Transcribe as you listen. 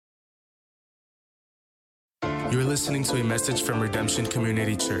You're listening to a message from Redemption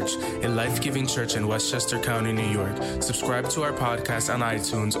Community Church, a life-giving church in Westchester County, New York. Subscribe to our podcast on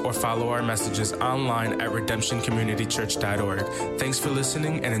iTunes or follow our messages online at redemptioncommunitychurch.org. Thanks for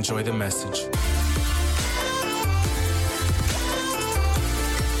listening and enjoy the message.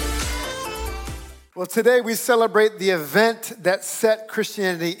 Well, today we celebrate the event that set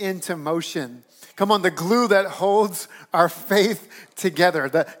Christianity into motion. Come on, the glue that holds our faith together,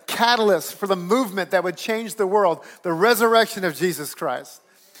 the catalyst for the movement that would change the world, the resurrection of Jesus Christ.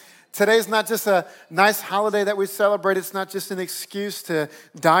 Today's not just a nice holiday that we celebrate. It's not just an excuse to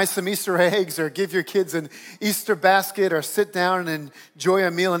dye some Easter eggs or give your kids an Easter basket or sit down and enjoy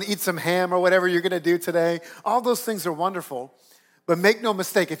a meal and eat some ham or whatever you're going to do today. All those things are wonderful. But make no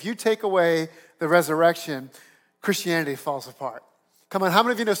mistake, if you take away the resurrection, Christianity falls apart. Come on, how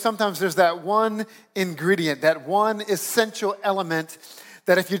many of you know sometimes there's that one ingredient, that one essential element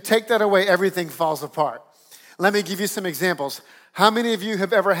that if you take that away, everything falls apart? Let me give you some examples. How many of you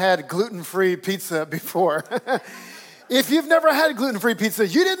have ever had gluten-free pizza before? If you've never had gluten-free pizza,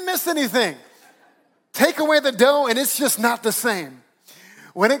 you didn't miss anything. Take away the dough and it's just not the same.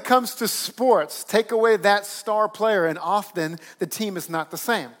 When it comes to sports, take away that star player and often the team is not the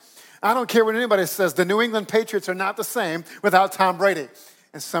same. I don't care what anybody says, the New England Patriots are not the same without Tom Brady.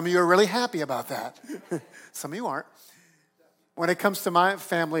 And some of you are really happy about that. Some of you aren't. When it comes to my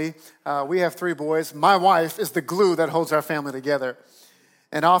family, we have 3 boys. My wife is the glue that holds our family together.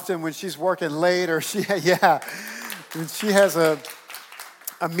 And often when she's working late or when she has a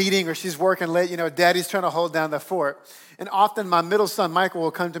meeting or she's working late, Daddy's trying to hold down the fort. And often my middle son, Michael,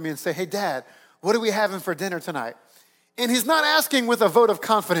 will come to me and say, "Hey, Dad, what are we having for dinner tonight?" And he's not asking with a vote of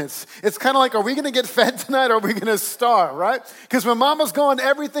confidence. It's kind of like, are we going to get fed tonight or are we going to starve, right? Because when mama's gone,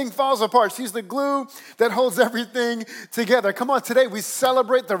 everything falls apart. She's the glue that holds everything together. Come on, today we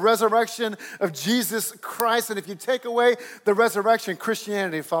celebrate the resurrection of Jesus Christ. And if you take away the resurrection,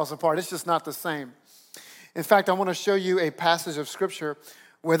 Christianity falls apart. It's just not the same. In fact, I want to show you a passage of scripture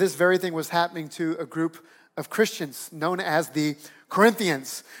where this very thing was happening to a group of Christians known as the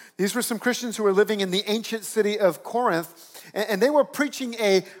Corinthians. These were some Christians who were living in the ancient city of Corinth, and they were preaching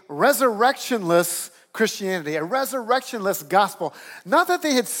a resurrectionless Christianity, a resurrectionless gospel. Not that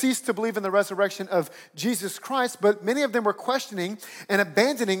they had ceased to believe in the resurrection of Jesus Christ, but many of them were questioning and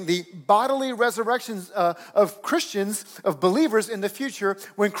abandoning the bodily resurrections of Christians, of believers in the future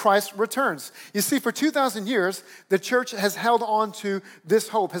when Christ returns. You see, for 2,000 years, the church has held on to this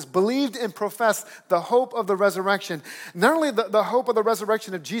hope, has believed and professed the hope of the resurrection. Not only the hope of the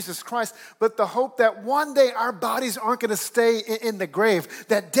resurrection of Jesus Christ, but the hope that one day our bodies aren't going to stay in the grave,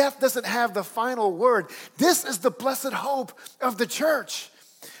 that death doesn't have the final word. This is the blessed hope of the church.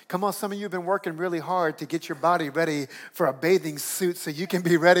 Come on, some of you have been working really hard to get your body ready for a bathing suit so you can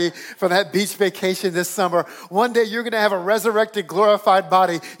be ready for that beach vacation this summer. One day you're going to have a resurrected, glorified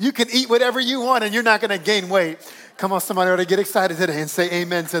body. You can eat whatever you want and you're not going to gain weight. Come on, somebody ought to get excited today and say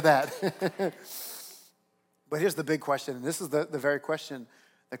amen to that. But here's the big question, and this is the very question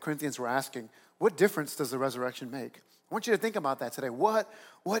that Corinthians were asking. What difference does the resurrection make? I want you to think about that today. What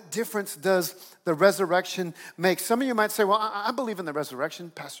difference does the resurrection make? Some of you might say, well, I believe in the resurrection,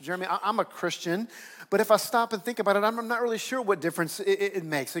 Pastor Jeremy. I'm a Christian. But if I stop and think about it, I'm not really sure what difference it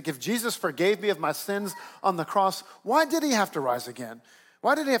makes. Like if Jesus forgave me of my sins on the cross, why did he have to rise again?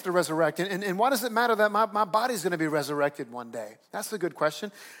 Why did he have to resurrect? And why does it matter that my body's going to be resurrected one day? That's a good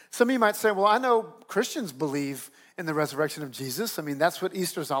question. Some of you might say, well, I know Christians believe in the resurrection of Jesus. I mean, that's what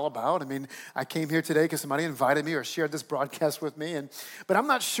Easter's all about. I mean, I came here today because somebody invited me or shared this broadcast with me. But I'm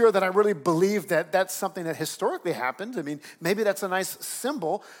not sure that I really believe that that's something that historically happened. I mean, maybe that's a nice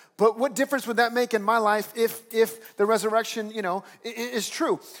symbol. But what difference would that make in my life if the resurrection, is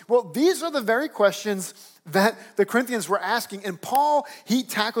true? Well, these are the very questions that the Corinthians were asking. And Paul, he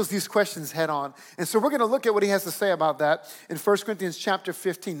tackles these questions head on. And so we're going to look at what he has to say about that in 1 Corinthians chapter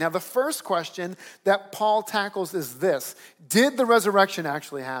 15. Now, the first question that Paul tackles is this: did the resurrection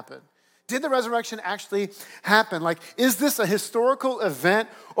actually happen? Did the resurrection actually happen? Like, is this a historical event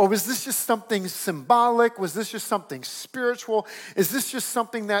or was this just something symbolic? Was this just something spiritual? Is this just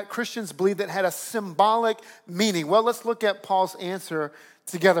something that Christians believe that had a symbolic meaning? Well, let's look at Paul's answer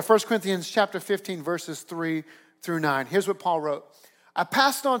together. 1 Corinthians chapter 15, verses 3 through 9. Here's what Paul wrote. I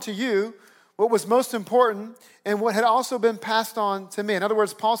passed on to you what was most important and what had also been passed on to me. In other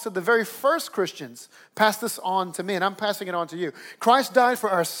words, Paul said the very first Christians passed this on to me, and I'm passing it on to you. Christ died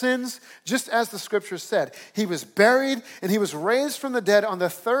for our sins, just as the scriptures said. He was buried, and he was raised from the dead on the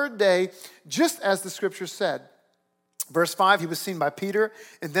third day, just as the scriptures said. Verse 5, he was seen by Peter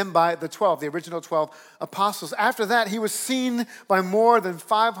and then by the 12, the original 12 apostles. After that, he was seen by more than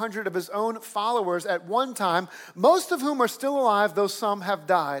 500 of his own followers at one time, most of whom are still alive, though some have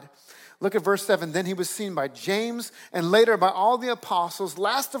died. Look at verse 7. Then he was seen by James and later by all the apostles.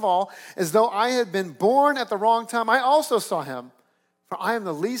 Last of all, as though I had been born at the wrong time, I also saw him. For I am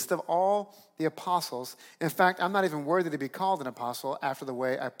the least of all the apostles. In fact, I'm not even worthy to be called an apostle after the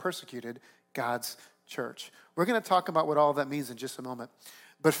way I persecuted God's church. We're going to talk about what all that means in just a moment.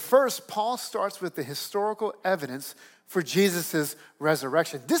 But first, Paul starts with the historical evidence for Jesus'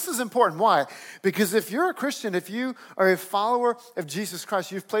 resurrection. This is important. Why? Because if you're a Christian, if you are a follower of Jesus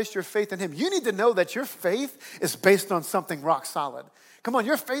Christ, you've placed your faith in him, you need to know that your faith is based on something rock solid. Come on,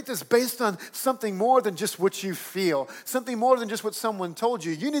 your faith is based on something more than just what you feel, something more than just what someone told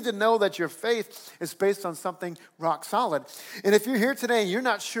you. You need to know that your faith is based on something rock solid. And if you're here today and you're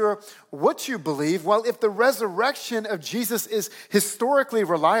not sure what you believe, well, if the resurrection of Jesus is historically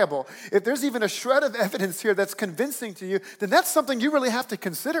reliable, if there's even a shred of evidence here that's convincing to you, then that's something you really have to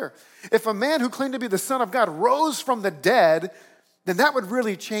consider. If a man who claimed to be the Son of God rose from the dead, then that would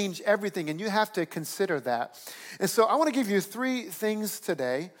really change everything, and you have to consider that. And so I want to give you three things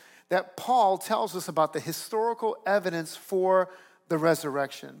today that Paul tells us about the historical evidence for the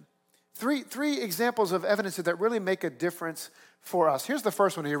resurrection. Three examples of evidence that really make a difference for us. Here's the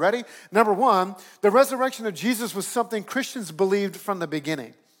first one. Are you ready? Number one, the resurrection of Jesus was something Christians believed from the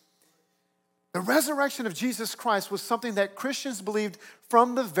beginning. The resurrection of Jesus Christ was something that Christians believed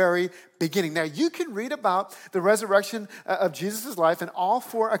from the very beginning. Now, you can read about the resurrection of Jesus' life in all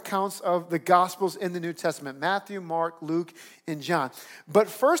four accounts of the Gospels in the New Testament: Matthew, Mark, Luke, and John. But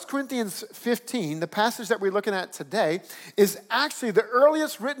 1 Corinthians 15, the passage that we're looking at today, is actually the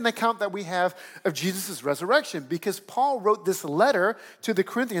earliest written account that we have of Jesus' resurrection, because Paul wrote this letter to the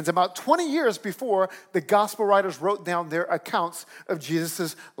Corinthians about 20 years before the Gospel writers wrote down their accounts of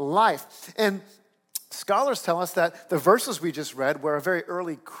Jesus' life. And scholars tell us that the verses we just read were a very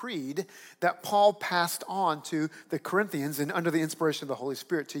early creed that Paul passed on to the Corinthians and under the inspiration of the Holy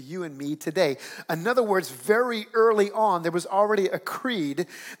Spirit to you and me today. In other words, very early on, there was already a creed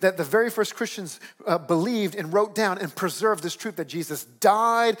that the very first Christians believed and wrote down and preserved this truth that Jesus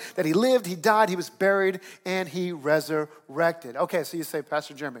died, that he lived, he died, he was buried, and he resurrected. Okay, so you say,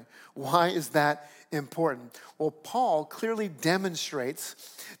 Pastor Jeremy, why is that important? Well, Paul clearly demonstrates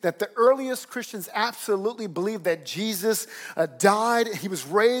that the earliest Christians absolutely believed that Jesus died, he was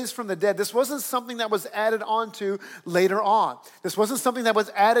raised from the dead. This wasn't something that was added on to later on. This wasn't something that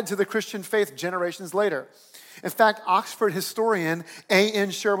was added to the Christian faith generations later. In fact, Oxford historian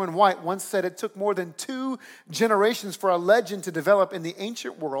A.N. Sherwin White once said it took more than 2 generations for a legend to develop in the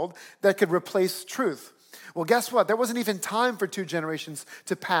ancient world that could replace truth. Well, guess what? There wasn't even time for 2 generations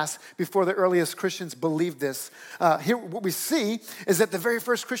to pass before the earliest Christians believed this. Here, what we see is that the very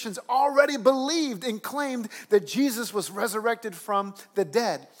first Christians already believed and claimed that Jesus was resurrected from the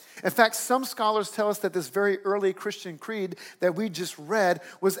dead. In fact, some scholars tell us that this very early Christian creed that we just read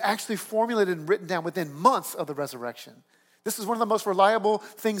was actually formulated and written down within months of the resurrection. This is one of the most reliable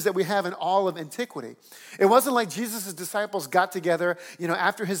things that we have in all of antiquity. It wasn't like Jesus' disciples got together,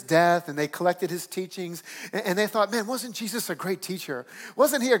 after his death and they collected his teachings and they thought, man, wasn't Jesus a great teacher?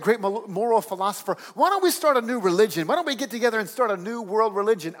 Wasn't he a great moral philosopher? Why don't we start a new religion? Why don't we get together and start a new world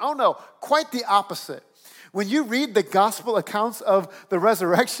religion? Oh no, quite the opposite. When you read the gospel accounts of the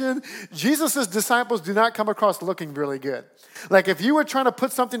resurrection, Jesus' disciples do not come across looking really good. Like if you were trying to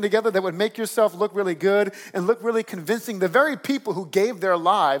put something together that would make yourself look really good and look really convincing, the very people who gave their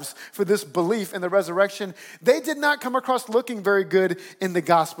lives for this belief in the resurrection, they did not come across looking very good in the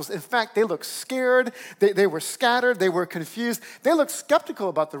Gospels. In fact, they looked scared, they were scattered, they were confused, they looked skeptical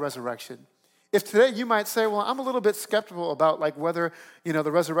about the resurrection. If today you might say, well, I'm a little bit skeptical about whether,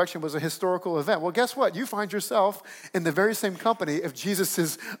 the resurrection was a historical event. Well, guess what? You find yourself in the very same company of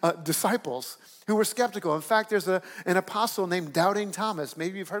Jesus' disciples who were skeptical. In fact, there's an apostle named Doubting Thomas.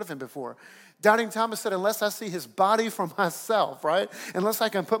 Maybe you've heard of him before. Doubting Thomas said, unless I see his body for myself, right? Unless I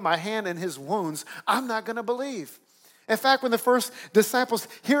can put my hand in his wounds, I'm not going to believe. In fact, when the first disciples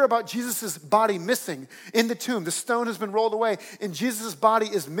hear about Jesus' body missing in the tomb, the stone has been rolled away, and Jesus' body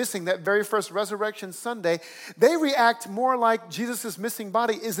is missing that very first resurrection Sunday, they react more like Jesus' missing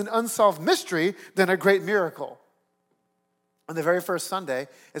body is an unsolved mystery than a great miracle. On the very first Sunday,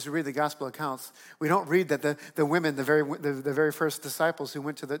 as we read the gospel accounts, we don't read that the women, the very first disciples who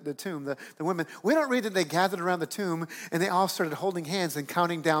went to the tomb, the women, we don't read that they gathered around the tomb and they all started holding hands and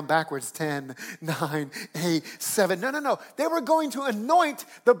counting down backwards, 10, 9, 8, 7. No. They were going to anoint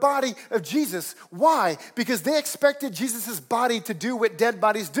the body of Jesus. Why? Because they expected Jesus' body to do what dead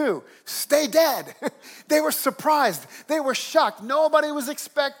bodies do, stay dead. They were surprised. They were shocked. Nobody was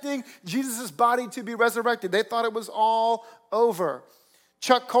expecting Jesus' body to be resurrected. They thought it was all over.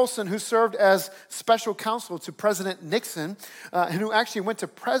 Chuck Colson, who served as special counsel to President Nixon, and who actually went to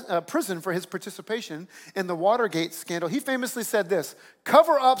prison for his participation in the Watergate scandal, he famously said this: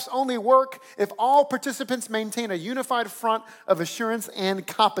 "Cover-ups only work if all participants maintain a unified front of assurance and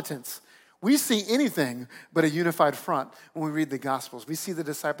competence." We see anything but a unified front when we read the Gospels. We see the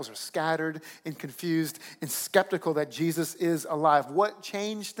disciples are scattered and confused and skeptical that Jesus is alive. What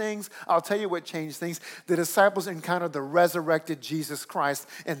changed things? I'll tell you what changed things. The disciples encountered the resurrected Jesus Christ,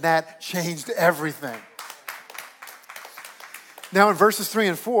 and that changed everything. Now in verses 3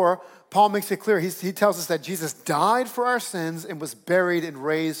 and 4, Paul makes it clear. He tells us that Jesus died for our sins and was buried and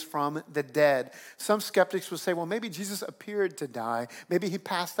raised from the dead. Some skeptics will say, well, maybe Jesus appeared to die. Maybe he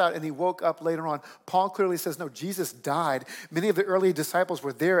passed out and he woke up later on. Paul clearly says, no, Jesus died. Many of the early disciples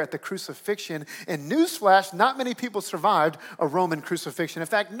were there at the crucifixion. And newsflash, not many people survived a Roman crucifixion. In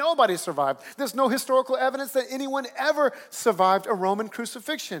fact, nobody survived. There's no historical evidence that anyone ever survived a Roman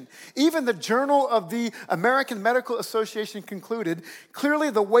crucifixion. Even the Journal of the American Medical Association concluded, clearly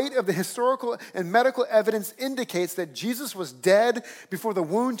the weight of the historical and medical evidence indicates that Jesus was dead before the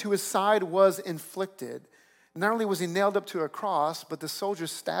wound to his side was inflicted. Not only was he nailed up to a cross, but the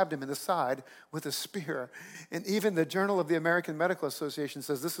soldiers stabbed him in the side with a spear. And even the Journal of the American Medical Association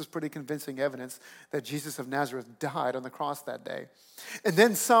says this is pretty convincing evidence that Jesus of Nazareth died on the cross that day. And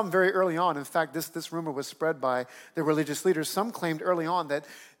then some very early on, in fact, this rumor was spread by the religious leaders, some claimed early on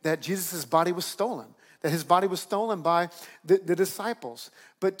that Jesus' body was stolen, that his body was stolen by the disciples.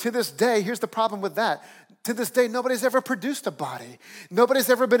 But to this day, here's the problem with that. To this day, nobody's ever produced a body.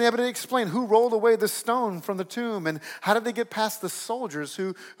 Nobody's ever been able to explain who rolled away the stone from the tomb and how did they get past the soldiers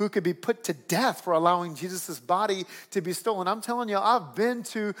who could be put to death for allowing Jesus' body to be stolen. I'm telling you, I've been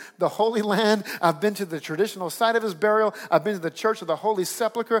to the Holy Land. I've been to the traditional site of his burial. I've been to the Church of the Holy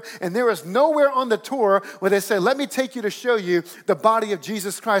Sepulchre. And there is nowhere on the tour where they say, let me take you to show you the body of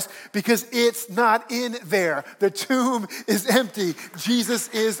Jesus Christ, because it's not in there. The tomb is empty. Jesus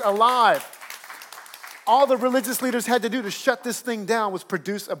is alive. All the religious leaders had to do to shut this thing down was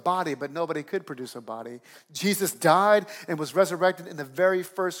produce a body, but nobody could produce a body. Jesus died and was resurrected, and the very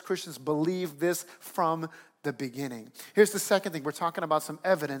first Christians believed this from the beginning. Here's the second thing. We're talking about some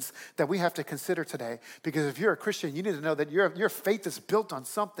evidence that we have to consider today, because if you're a Christian, you need to know that your faith is built on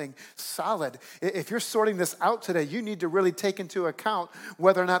something solid. If you're sorting this out today, you need to really take into account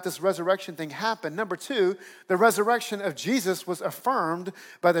whether or not this resurrection thing happened. Number two, the resurrection of Jesus was affirmed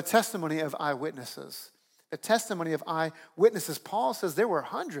by the testimony of eyewitnesses. The testimony of eyewitnesses. Paul says there were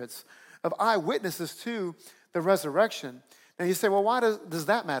hundreds of eyewitnesses to the resurrection. Now you say, well, why does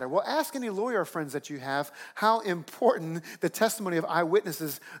that matter? Well, ask any lawyer friends that you have how important the testimony of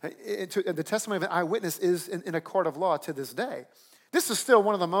eyewitnesses, the testimony of an eyewitness is in a court of law to this day. This is still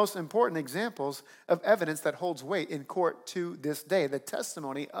one of the most important examples of evidence that holds weight in court to this day, the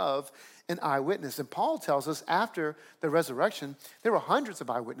testimony of an eyewitness. And Paul tells us after the resurrection, there were hundreds of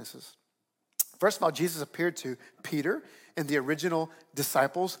eyewitnesses. First of all, Jesus appeared to Peter and the original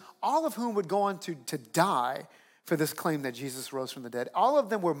disciples, all of whom would go on to die for this claim that Jesus rose from the dead. All of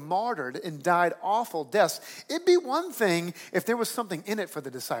them were martyred and died awful deaths. It'd be one thing if there was something in it for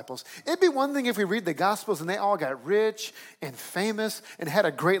the disciples. It'd be one thing if we read the Gospels and they all got rich and famous and had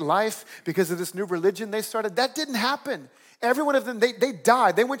a great life because of this new religion they started. That didn't happen. Every one of them, they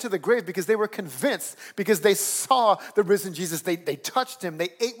died. They went to the grave because they were convinced, because they saw the risen Jesus. They touched him. They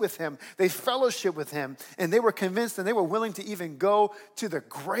ate with him. They fellowshiped with him. And they were convinced, and they were willing to even go to the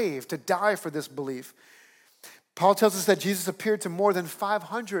grave to die for this belief. Paul tells us that Jesus appeared to more than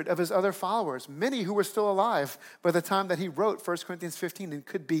 500 of his other followers, many who were still alive by the time that he wrote 1 Corinthians 15 and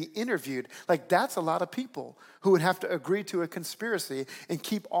could be interviewed. Like, that's a lot of people who would have to agree to a conspiracy and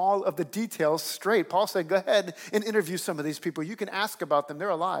keep all of the details straight. Paul said, go ahead and interview some of these people. You can ask about them. They're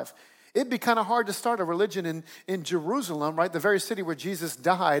alive. It'd be kind of hard to start a religion in Jerusalem, right? The very city where Jesus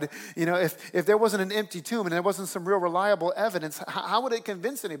died. You know, if there wasn't an empty tomb and there wasn't some real reliable evidence, how would it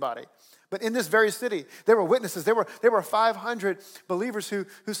convince anybody? But in this very city, there were witnesses. There were 500 believers who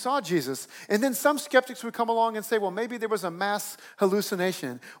saw Jesus. And then some skeptics would come along and say, well, maybe there was a mass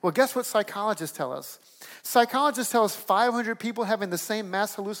hallucination. Well, guess what psychologists tell us? Psychologists tell us 500 people having the same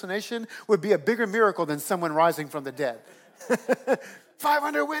mass hallucination would be a bigger miracle than someone rising from the dead.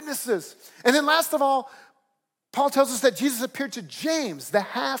 500 witnesses. And then last of all, Paul tells us that Jesus appeared to James, the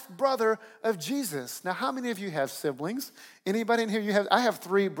half-brother of Jesus. Now, how many of you have siblings? Anybody in here? I have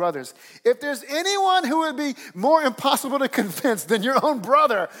 3 brothers. If there's anyone who would be more impossible to convince than your own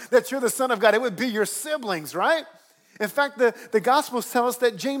brother that you're the Son of God, it would be your siblings, right? In fact, the Gospels tell us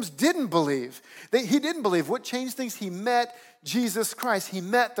that James didn't believe. He didn't believe. What changed things? He met Jesus Christ. He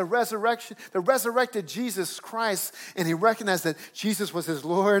met the resurrected Jesus Christ, and he recognized that Jesus was his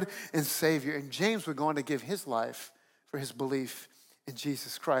Lord and Savior. And James would go on to give his life for his belief in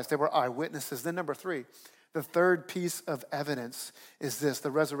Jesus Christ. They were eyewitnesses. Then number 3, the third piece of evidence is this. The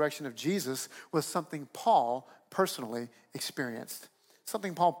resurrection of Jesus was something Paul personally experienced.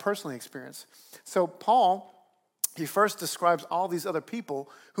 Something Paul personally experienced. So Paul, he first describes all these other people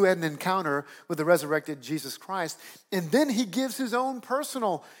who had an encounter with the resurrected Jesus Christ. And then he gives his own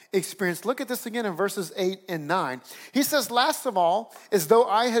personal experience. Look at this again in verses 8 and 9. He says, last of all, as though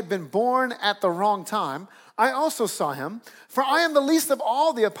I had been born at the wrong time, I also saw him. For I am the least of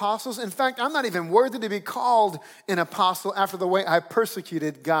all the apostles. In fact, I'm not even worthy to be called an apostle after the way I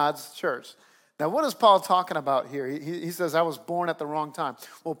persecuted God's church. Now, what is Paul talking about here? He says, I was born at the wrong time.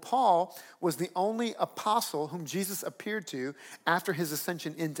 Well, Paul was the only apostle whom Jesus appeared to after his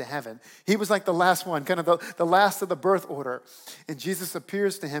ascension into heaven. He was like the last one, kind of the last of the birth order. And Jesus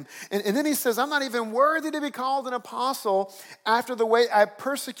appears to him. And then he says, I'm not even worthy to be called an apostle after the way I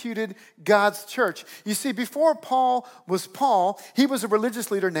persecuted God's church. You see, before Paul was Paul, he was a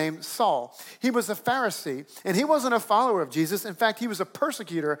religious leader named Saul. He was a Pharisee, and he wasn't a follower of Jesus. In fact, he was a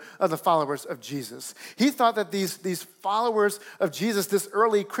persecutor of the followers of Jesus. He thought that these followers of Jesus, this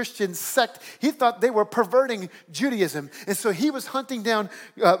early Christian sect, he thought they were perverting Judaism. And so he was hunting down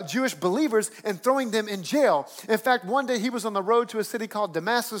Jewish believers and throwing them in jail. In fact, one day he was on the road to a city called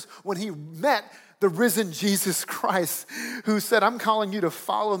Damascus when he met the risen Jesus Christ, who said, I'm calling you to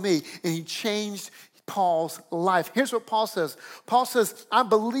follow me. And he changed Paul's life. Here's what Paul says. Paul says, I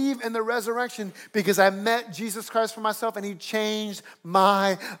believe in the resurrection because I met Jesus Christ for myself and he changed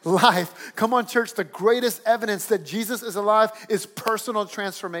my life. Come on, church, the greatest evidence that Jesus is alive is personal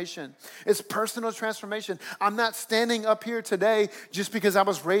transformation. It's personal transformation. I'm not standing up here today just because I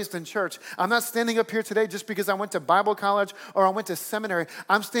was raised in church. I'm not standing up here today just because I went to Bible college or I went to seminary.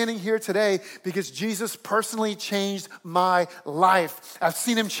 I'm standing here today because Jesus personally changed my life. I've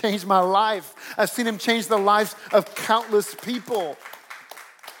seen him change my life. I've seen him change the lives of countless people.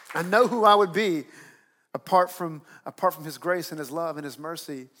 I know who I would be apart from his grace and his love and his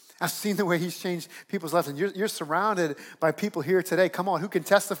mercy. I've seen the way he's changed people's lives. And you're surrounded by people here today. Come on, who can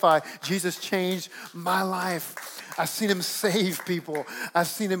testify, Jesus changed my life. I've seen him save people. I've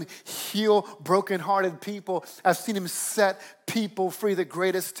seen him heal brokenhearted people. I've seen him set people free. The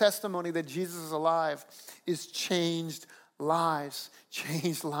greatest testimony that Jesus is alive is changed lives.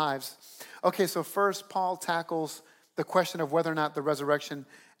 Changed lives. Okay, so first Paul tackles the question of whether or not the resurrection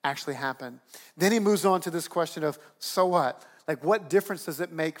actually happened. Then he moves on to this question of, so what? Like, what difference does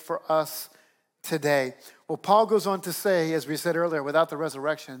it make for us today? Well, Paul goes on to say, as we said earlier, without the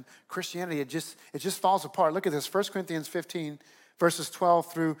resurrection, Christianity, it just falls apart. Look at this, 1 Corinthians 15, verses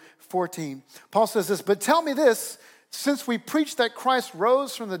 12 through 14. Paul says this, but tell me this, since we preach that Christ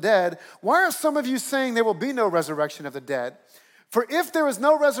rose from the dead, why are some of you saying there will be no resurrection of the dead? For if there is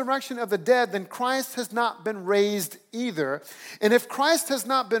no resurrection of the dead, then Christ has not been raised either. And if Christ has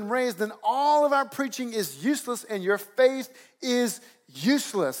not been raised, then all of our preaching is useless and your faith is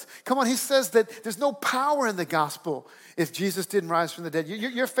useless. Come on, he says that there's no power in the gospel if Jesus didn't rise from the dead.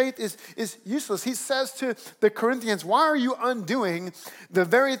 Your faith is useless. He says to the Corinthians, why are you undoing the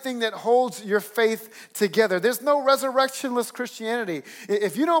very thing that holds your faith together? There's no resurrectionless Christianity.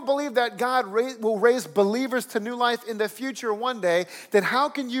 If you don't believe that God will raise believers to new life in the future one day, then how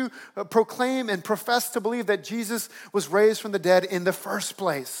can you proclaim and profess to believe that Jesus was raised from the dead in the first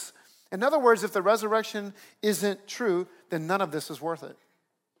place? In other words, if the resurrection isn't true, then none of this is worth it.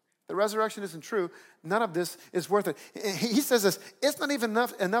 The resurrection isn't true, none of this is worth it. He says this, it's not even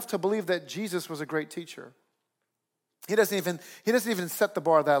enough to believe that Jesus was a great teacher. He doesn't even set the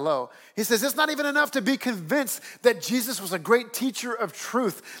bar that low. He says it's not even enough to be convinced that Jesus was a great teacher of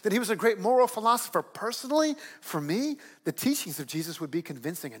truth, that he was a great moral philosopher. Personally, for me, the teachings of Jesus would be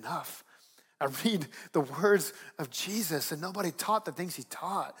convincing enough. I read the words of Jesus and nobody taught the things he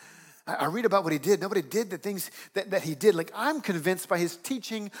taught. I read about what he did. Nobody did the things that he did. Like, I'm convinced by his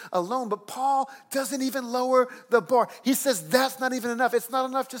teaching alone, but Paul doesn't even lower the bar. He says that's not even enough. It's not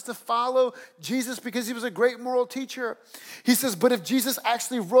enough just to follow Jesus because he was a great moral teacher. He says, but if Jesus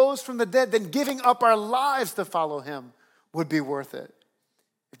actually rose from the dead, then giving up our lives to follow him would be worth it.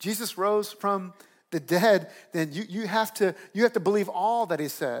 If Jesus rose from the dead, then you have to believe all that he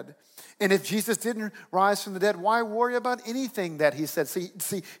said. And if Jesus didn't rise from the dead, why worry about anything that he said?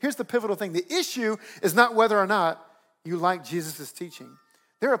 See, here's the pivotal thing. The issue is not whether or not you like Jesus' teaching.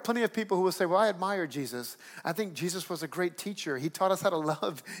 There are plenty of people who will say, well, I admire Jesus. I think Jesus was a great teacher. He taught us how to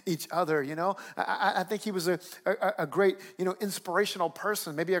love each other, you know. I think he was a great, inspirational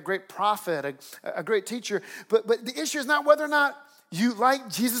person, maybe a great prophet, a great teacher. But the issue is not whether or not you like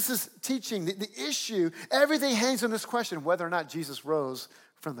Jesus' teaching. The issue, everything hangs on this question, whether or not Jesus rose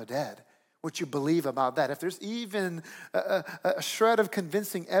from the dead. What you believe about that. If there's even a shred of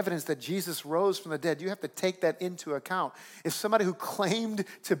convincing evidence that Jesus rose from the dead, you have to take that into account. If somebody who claimed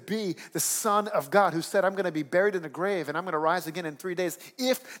to be the Son of God, who said, I'm going to be buried in the grave and I'm going to rise again in 3 days,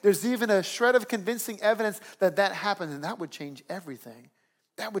 if there's even a shred of convincing evidence that happened, then that would change everything.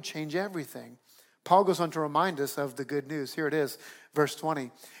 That would change everything. Paul goes on to remind us of the good news. Here it is, verse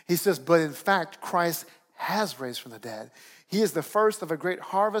 20. He says, but in fact, Christ has raised from the dead. He is the first of a great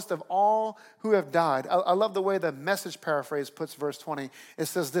harvest of all who have died. I love the way the Message paraphrase puts verse 20. It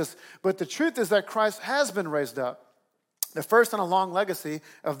says this, but the truth is that Christ has been raised up, the first in a long legacy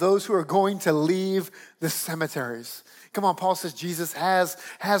of those who are going to leave the cemeteries. Come on, Paul says Jesus has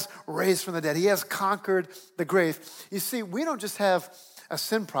raised from the dead. He has conquered the grave. You see, we don't just have a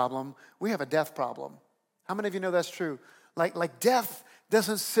sin problem, we have a death problem. How many of you know that's true? Like death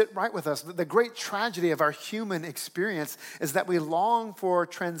doesn't sit right with us. The great tragedy of our human experience is that we long for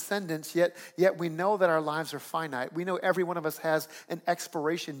transcendence, yet we know that our lives are finite. We know every one of us has an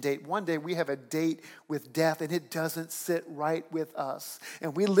expiration date. One day we have a date with death, and it doesn't sit right with us.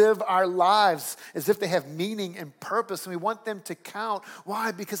 And we live our lives as if they have meaning and purpose, and we want them to count.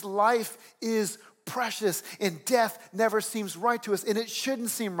 Why? Because life is precious, and death never seems right to us, and it shouldn't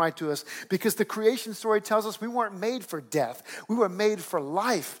seem right to us, because the creation story tells us we weren't made for death. We were made for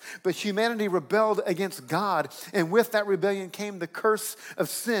life, but humanity rebelled against God, and with that rebellion came the curse of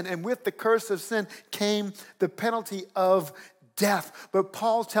sin, and with the curse of sin came the penalty of death. But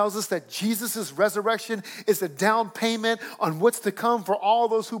Paul tells us that Jesus' resurrection is a down payment on what's to come for all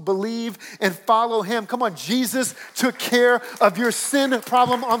those who believe and follow him. Come on, Jesus took care of your sin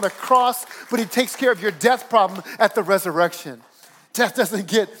problem on the cross, but he takes care of your death problem at the resurrection. Death doesn't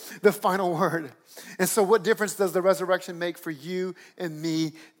get the final word. And so what difference does the resurrection make for you and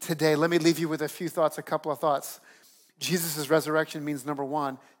me today? Let me leave you with a couple of thoughts. Jesus' resurrection means, number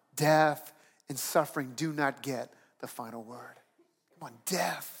one, death and suffering do not get the final word.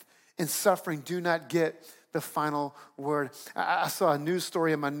 Death and suffering do not get the final word. I saw a news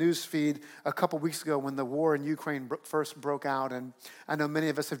story in my news feed a couple weeks ago when the war in Ukraine first broke out. And I know many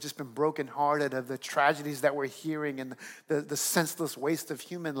of us have just been brokenhearted of the tragedies that we're hearing and the senseless waste of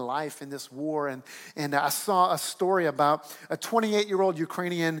human life in this war. And I saw a story about a 28-year-old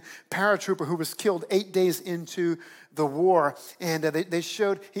Ukrainian paratrooper who was killed 8 days into the war. And they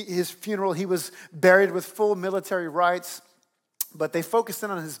showed his funeral. He was buried with full military rights. But they focused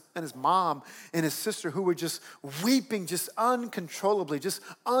in on his mom and his sister, who were just weeping just uncontrollably, just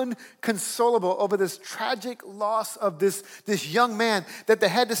unconsolable over this tragic loss of this young man that they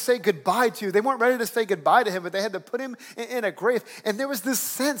had to say goodbye to. They weren't ready to say goodbye to him, but they had to put him in a grave. And there was this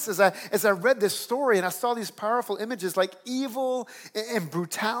sense as I read this story and I saw these powerful images, like evil and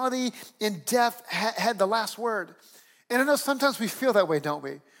brutality and death had the last word. And I know sometimes we feel that way, don't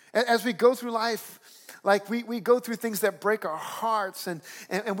we? As we go through life, like we go through things that break our hearts, and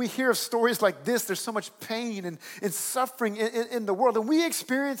we hear of stories like this. There's so much pain and suffering in the world, and we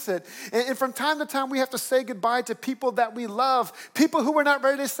experience it. And from time to time, we have to say goodbye to people that we love, people who we're not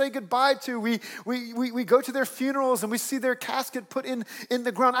ready to say goodbye to. We go to their funerals, and we see their casket put in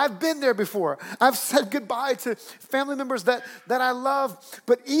the ground. I've been there before. I've said goodbye to family members that I love.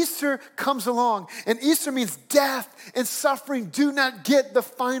 But Easter comes along, and Easter means death and suffering do not get the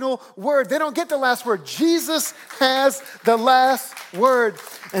final word. They don't get the last word. Jesus has the last word.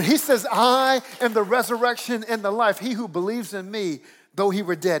 And he says, I am the resurrection and the life. He who believes in me, though he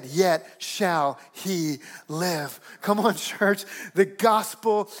were dead, yet shall he live. Come on, church. The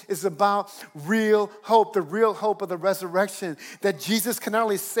gospel is about real hope, the real hope of the resurrection, that Jesus can not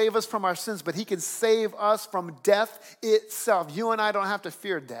only save us from our sins, but he can save us from death itself. You and I don't have to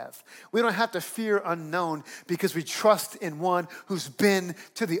fear death. We don't have to fear unknown, because we trust in one who's been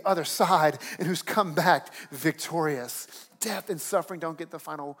to the other side and who's come back victorious. Death and suffering don't get the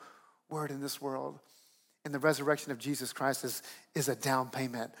final word in this world. And the resurrection of Jesus Christ is a down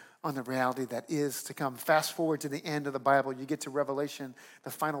payment on the reality that is to come. Fast forward to the end of the Bible, you get to Revelation, the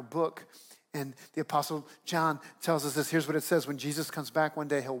final book. And the Apostle John tells us this. Here's what it says. When Jesus comes back one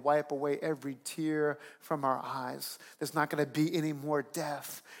day, he'll wipe away every tear from our eyes. There's not going to be any more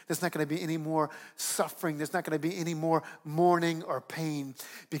death. There's not going to be any more suffering. There's not going to be any more mourning or pain.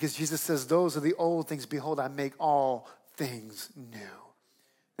 Because Jesus says, those are the old things. Behold, I make all things new.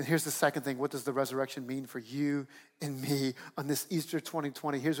 And here's the second thing. What does the resurrection mean for you and me on this Easter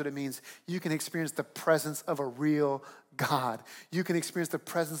 2020? Here's what it means. You can experience the presence of a real God. You can experience the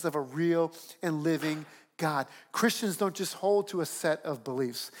presence of a real and living God. Christians don't just hold to a set of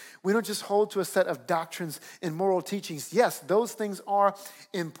beliefs. We don't just hold to a set of doctrines and moral teachings. Yes, those things are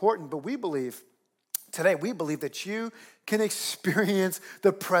important, but we believe that you can experience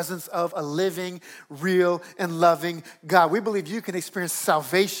the presence of a living, real, and loving God. We believe you can experience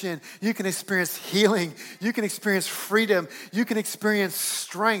salvation. You can experience healing. You can experience freedom. You can experience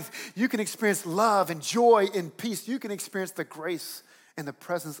strength. You can experience love and joy and peace. You can experience the grace and the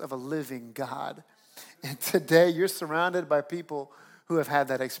presence of a living God. And today you're surrounded by people who have had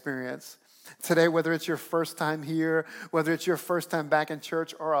that experience. Today, whether it's your first time here, whether it's your first time back in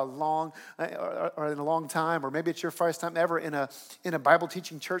church or in a long time, or maybe it's your first time ever in a Bible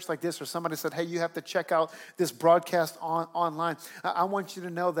teaching church like this, or somebody said, hey, you have to check out this broadcast online. I want you to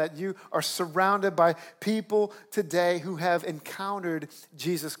know that you are surrounded by people today who have encountered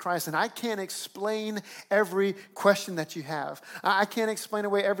Jesus Christ. And I can't explain every question that you have. I can't explain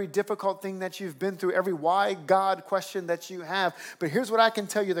away every difficult thing that you've been through, every why God question that you have. But here's what I can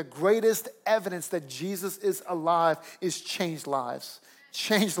tell you. The greatest evidence that Jesus is alive is changed lives.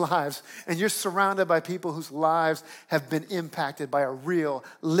 Changed lives. And you're surrounded by people whose lives have been impacted by a real,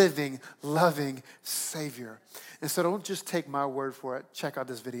 living, loving Savior. And so don't just take my word for it. Check out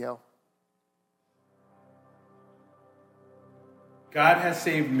this video. God has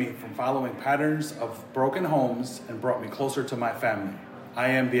saved me from following patterns of broken homes and brought me closer to my family. I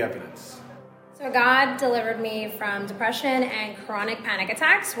am the evidence. So God delivered me from depression and chronic panic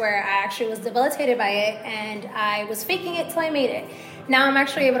attacks where I actually was debilitated by it and I was faking it till I made it. Now I'm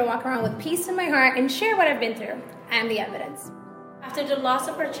actually able to walk around with peace in my heart and share what I've been through. I am the evidence. After the loss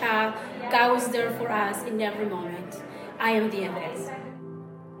of our child, God was there for us in every moment. I am the evidence.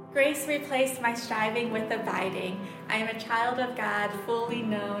 Grace replaced my striving with abiding. I am a child of God, fully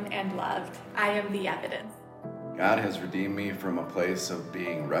known and loved. I am the evidence. God has redeemed me from a place of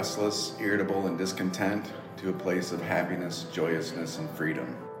being restless, irritable, and discontent to a place of happiness, joyousness, and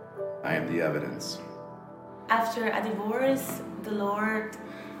freedom. I am the evidence. After a divorce, the Lord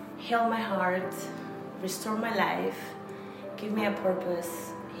healed my heart, restored my life, gave me a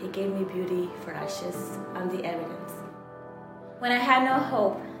purpose. He gave me beauty for ashes. I'm the evidence. When I had no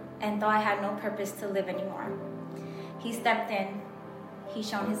hope and thought I had no purpose to live anymore, He stepped in, He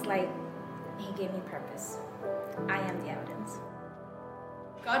shone His light, and He gave me purpose. I am the evidence.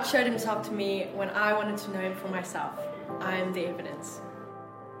 God showed Himself to me when I wanted to know Him for myself. I am the evidence.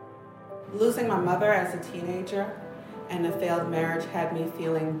 Losing my mother as a teenager and a failed marriage had me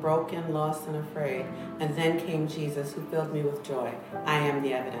feeling broken, lost, and afraid. And then came Jesus, who filled me with joy. I am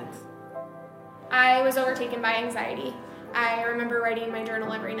the evidence. I was overtaken by anxiety. I remember writing in my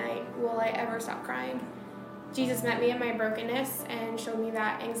journal every night, will I ever stop crying? Jesus met me in my brokenness and showed me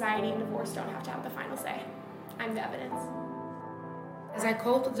that anxiety and divorce don't have to have the final say. I'm the evidence. As I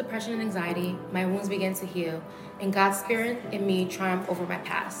coped with depression and anxiety, my wounds began to heal, and God's Spirit in me triumphed over my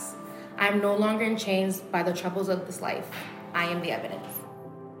past. I am no longer in chains by the troubles of this life. I am the evidence.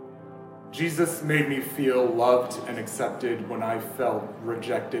 Jesus made me feel loved and accepted when I felt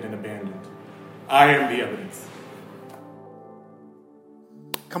rejected and abandoned. I am the evidence.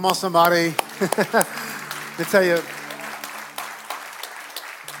 Come on, somebody. Let me tell you,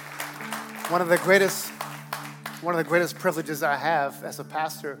 one of the greatest privileges I have as a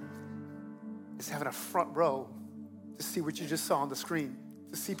pastor is having a front row to see what you just saw on the screen,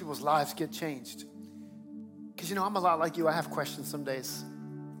 to see people's lives get changed. Because, I'm a lot like you. I have questions some days.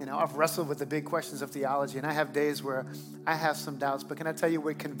 I've wrestled with the big questions of theology, and I have days where I have some doubts. But can I tell you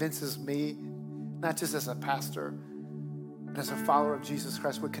what convinces me, not just as a pastor, but as a follower of Jesus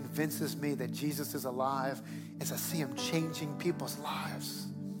Christ, what convinces me that Jesus is alive is I see Him changing people's lives.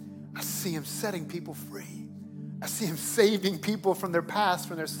 I see Him setting people free. I see Him saving people from their past,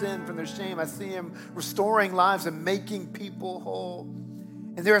 from their sin, from their shame. I see Him restoring lives and making people whole.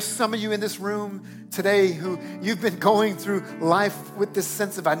 And there are some of you in this room today who you've been going through life with this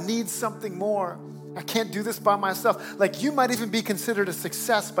sense of, I need something more. I can't do this by myself. Like you might even be considered a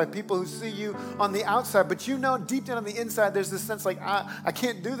success by people who see you on the outside, but deep down on the inside, there's this sense like, I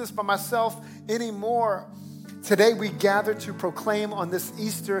can't do this by myself anymore. Today we gather to proclaim on this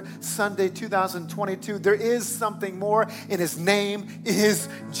Easter Sunday 2022, there is something more, and his name is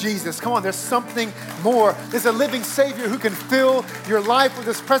Jesus. Come on, there's something more. There's a living Savior who can fill your life with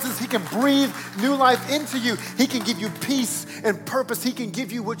his presence. He can breathe new life into you. He can give you peace and purpose. He can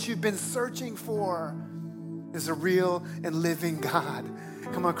give you what you've been searching for. There's a real and living God.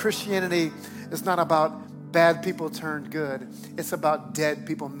 Come on, Christianity is not about bad people turned good. It's about dead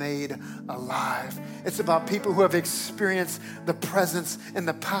people made alive. It's about people who have experienced the presence and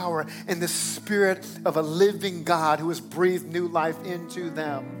the power and the spirit of a living God who has breathed new life into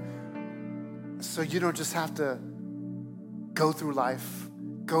them. So you don't just have to go through life,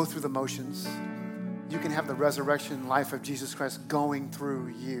 go through the motions. You can have the resurrection life of Jesus Christ going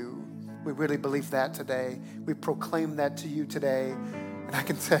through you. We really believe that today. We proclaim that to you today. And I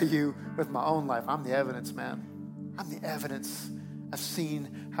can tell you with my own life, I'm the evidence, man. I'm the evidence. I've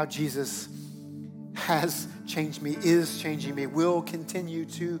seen how Jesus has changed me, is changing me, will continue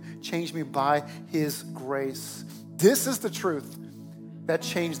to change me by his grace. This is the truth that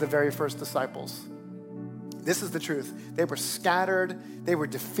changed the very first disciples. This is the truth. They were scattered. They were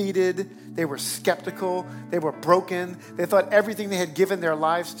defeated. They were skeptical. They were broken. They thought everything they had given their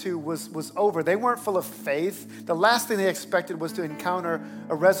lives to was over. They weren't full of faith. The last thing they expected was to encounter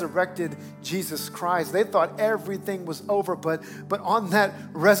a resurrected Jesus Christ. They thought everything was over. But on that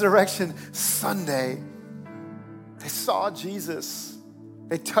resurrection Sunday, they saw Jesus.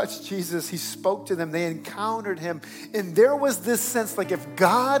 They touched Jesus. He spoke to them. They encountered him. And there was this sense like, if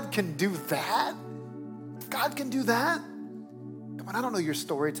God can do that, God can do that. Come on, I don't know your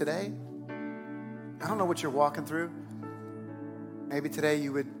story today. I don't know what you're walking through. Maybe today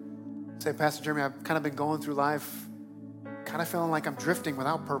you would say, Pastor Jeremy, I've kind of been going through life, kind of feeling like I'm drifting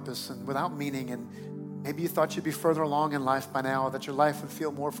without purpose and without meaning. And maybe you thought you'd be further along in life by now, that your life would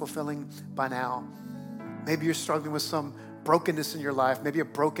feel more fulfilling by now. Maybe you're struggling with some brokenness in your life, maybe a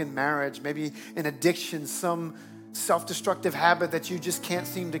broken marriage, maybe an addiction, some self-destructive habit that you just can't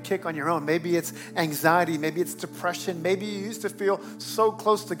seem to kick on your own. Maybe it's anxiety, maybe it's depression, maybe you used to feel so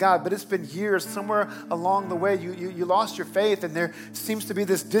close to God, but it's been years. Somewhere along the way you lost your faith, and there seems to be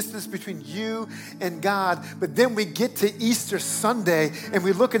this distance between you and God. But then we get to Easter Sunday and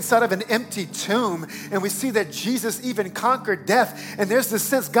we look inside of an empty tomb and we see that Jesus even conquered death, and there's this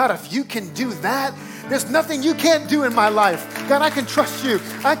sense, God, if you can do that, there's nothing you can't do in my life. God, I can trust you.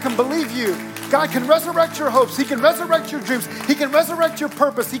 I can believe you. God can resurrect your hopes. He can resurrect your dreams. He can resurrect your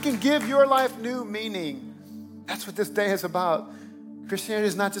purpose. He can give your life new meaning. That's what this day is about. Christianity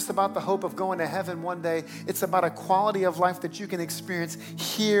is not just about the hope of going to heaven one day. It's about a quality of life that you can experience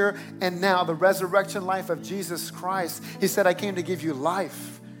here and now, the resurrection life of Jesus Christ. He said, I came to give you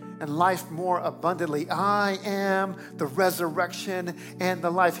life and life more abundantly. I am the resurrection and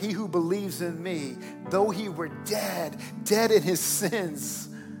the life. He who believes in me, though he were dead in his sins,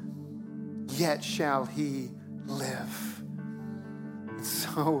 yet shall he live. And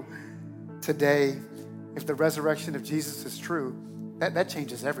so today, if the resurrection of Jesus is true, that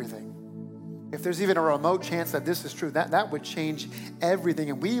changes everything. If there's even a remote chance that this is true, that would change everything.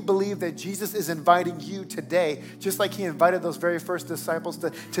 And we believe that Jesus is inviting you today, just like he invited those very first disciples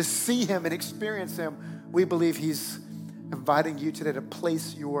to see him and experience him. We believe he's inviting you today to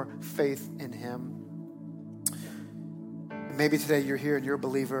place your faith in him. Maybe today you're here and you're a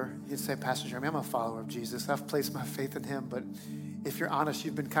believer. You'd say, Pastor Jeremy, I'm a follower of Jesus. I've placed my faith in him. But if you're honest,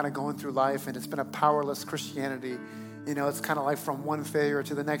 you've been kind of going through life and it's been a powerless Christianity. You know, it's kind of like from one failure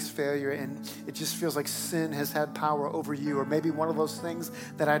to the next failure, and it just feels like sin has had power over you. Or maybe one of those things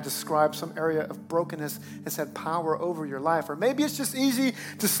that I described, some area of brokenness, has had power over your life. Or maybe it's just easy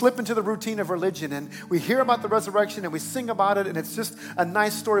to slip into the routine of religion, and we hear about the resurrection and we sing about it, and it's just a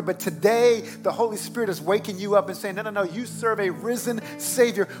nice story. But today, the Holy Spirit is waking you up and saying, no, you serve a risen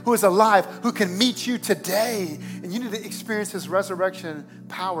Savior who is alive, who can meet you today. And you need to experience his resurrection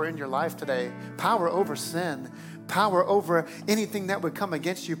power in your life today. Power over sin. Power over anything that would come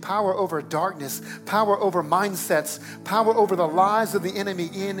against you, power over darkness, power over mindsets, power over the lies of the enemy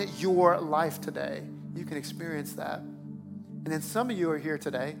in your life today. You can experience that. And then some of you are here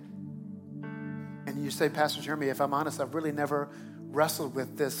today, and you say, Pastor Jeremy, if I'm honest, I've really never wrestled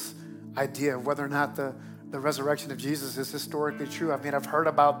with this idea of whether or not the resurrection of Jesus is historically true. I mean, I've heard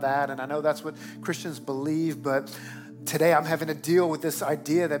about that, and I know that's what Christians believe, but today I'm having to deal with this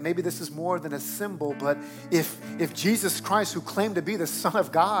idea that maybe this is more than a symbol, but if Jesus Christ, who claimed to be the Son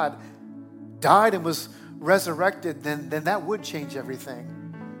of God, died and was resurrected, then that would change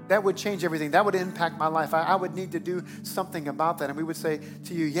everything. that would change everything. That would impact my life. I would need to do something about that. And we would say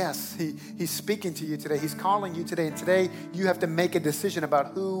to you, yes, he's speaking to you today. He's calling you today. And today you have to make a decision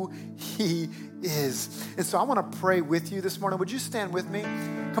about who he is. And so I want to pray with you this morning. Would you stand with me?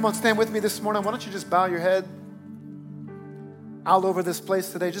 Come on, stand with me this morning. Why don't you just bow your head? All over this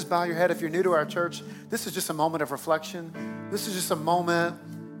place today, just bow your head. If you're new to our church, this is just a moment of reflection. This is just a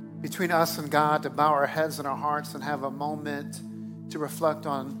moment between us and God to bow our heads and our hearts and have a moment to reflect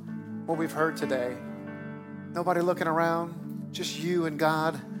on what we've heard today. Nobody looking around, just you and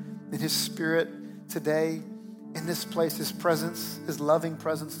God and his Spirit today in this place, his presence, his loving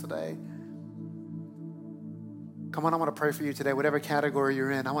presence today. Come on, I want to pray for you today. Whatever category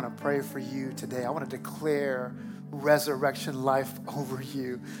you're in, I want to pray for you today. I want to declare resurrection life over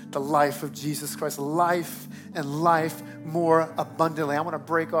you, the life of Jesus Christ, life and life more abundantly. I want to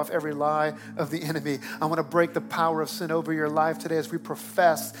break off every lie of the enemy. I want to break the power of sin over your life today as we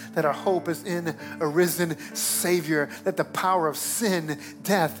profess that our hope is in a risen Savior, that the power of sin,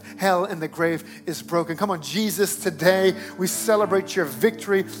 death, hell, and the grave is broken. Come on, Jesus, today we celebrate your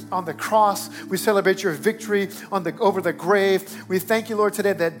victory on the cross. We celebrate your victory over the grave. We thank you, Lord,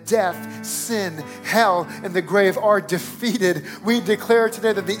 today that death, sin, hell, and the grave are defeated. We declare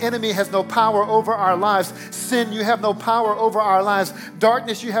today that the enemy has no power over our lives. Sin, you have no power over our lives.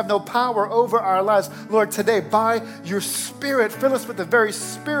 Darkness, you have no power over our lives. Lord, today, by your Spirit, fill us with the very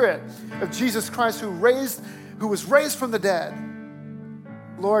Spirit of Jesus Christ who was raised from the dead.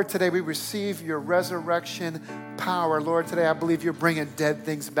 Lord, today we receive your resurrection power. Lord, today I believe you're bringing dead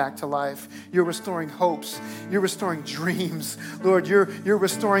things back to life. You're restoring hopes. You're restoring dreams. Lord, you're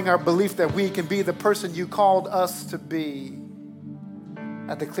restoring our belief that we can be the person you called us to be.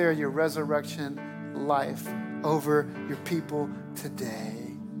 I declare your resurrection life over your people today.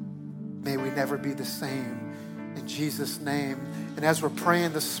 May we never be the same. In Jesus' name. And as we're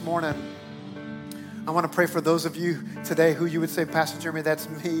praying this morning, I want to pray for those of you today who you would say, Pastor Jeremy, that's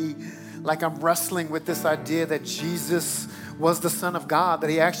me. Like I'm wrestling with this idea that Jesus was the Son of God, that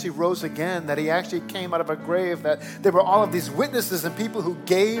he actually rose again, that he actually came out of a grave, that there were all of these witnesses and people who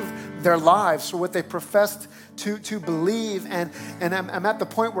gave their lives for what they professed to believe. And I'm at the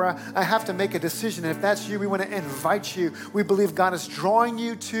point where I have to make a decision. And if that's you, we want to invite you. We believe God is drawing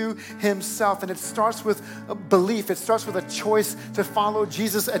you to himself. And it starts with a belief. It starts with a choice to follow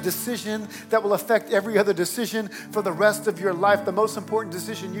Jesus, a decision that will affect every other decision for the rest of your life, the most important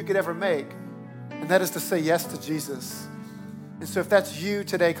decision you could ever make. And that is to say yes to Jesus. And so if that's you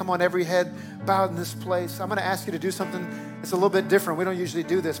today, come on, every head bowed in this place. I'm going to ask you to do something that's a little bit different. We don't usually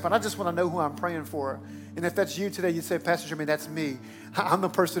do this, but I just want to know who I'm praying for. And if that's you today, you'd say, Pastor Jeremy, that's me. I'm the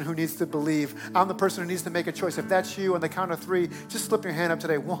person who needs to believe. I'm the person who needs to make a choice. If that's you, on the count of three, just slip your hand up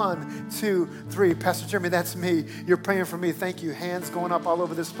today. 1, 2, 3. Pastor Jeremy, that's me. You're praying for me. Thank you. Hands going up all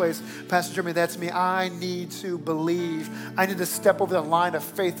over this place. Pastor Jeremy, that's me. I need to believe. I need to step over the line of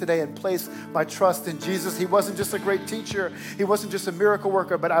faith today and place my trust in Jesus. He wasn't just a great teacher. He wasn't just a miracle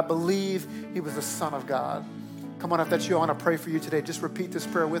worker, but I believe he was the Son of God. Come on, if that's you, I want to pray for you today. Just repeat this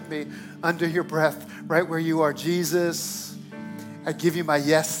prayer with me under your breath, right where you are. Jesus, I give you my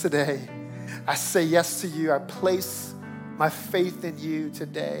yes today. I say yes to you. I place my faith in you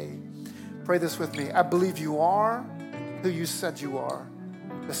today. Pray this with me. I believe you are who you said you are,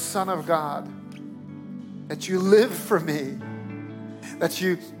 the Son of God, that you lived for me, that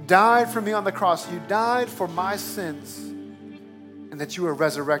you died for me on the cross. You died for my sins, and that you were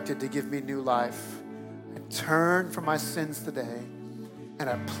resurrected to give me new life. Turn from my sins today, and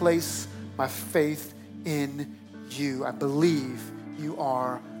I place my faith in you. I believe you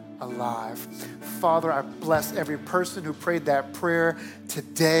are alive. Father, I bless every person who prayed that prayer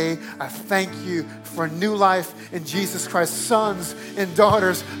today. I thank you for new life in Jesus Christ, sons and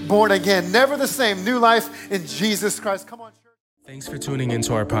daughters born again, never the same, new life in Jesus Christ. Come on. Thanks for tuning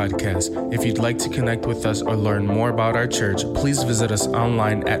into our podcast. If you'd like to connect with us or learn more about our church, please visit us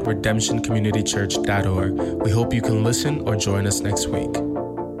online at redemptioncommunitychurch.org. We hope you can listen or join us next week.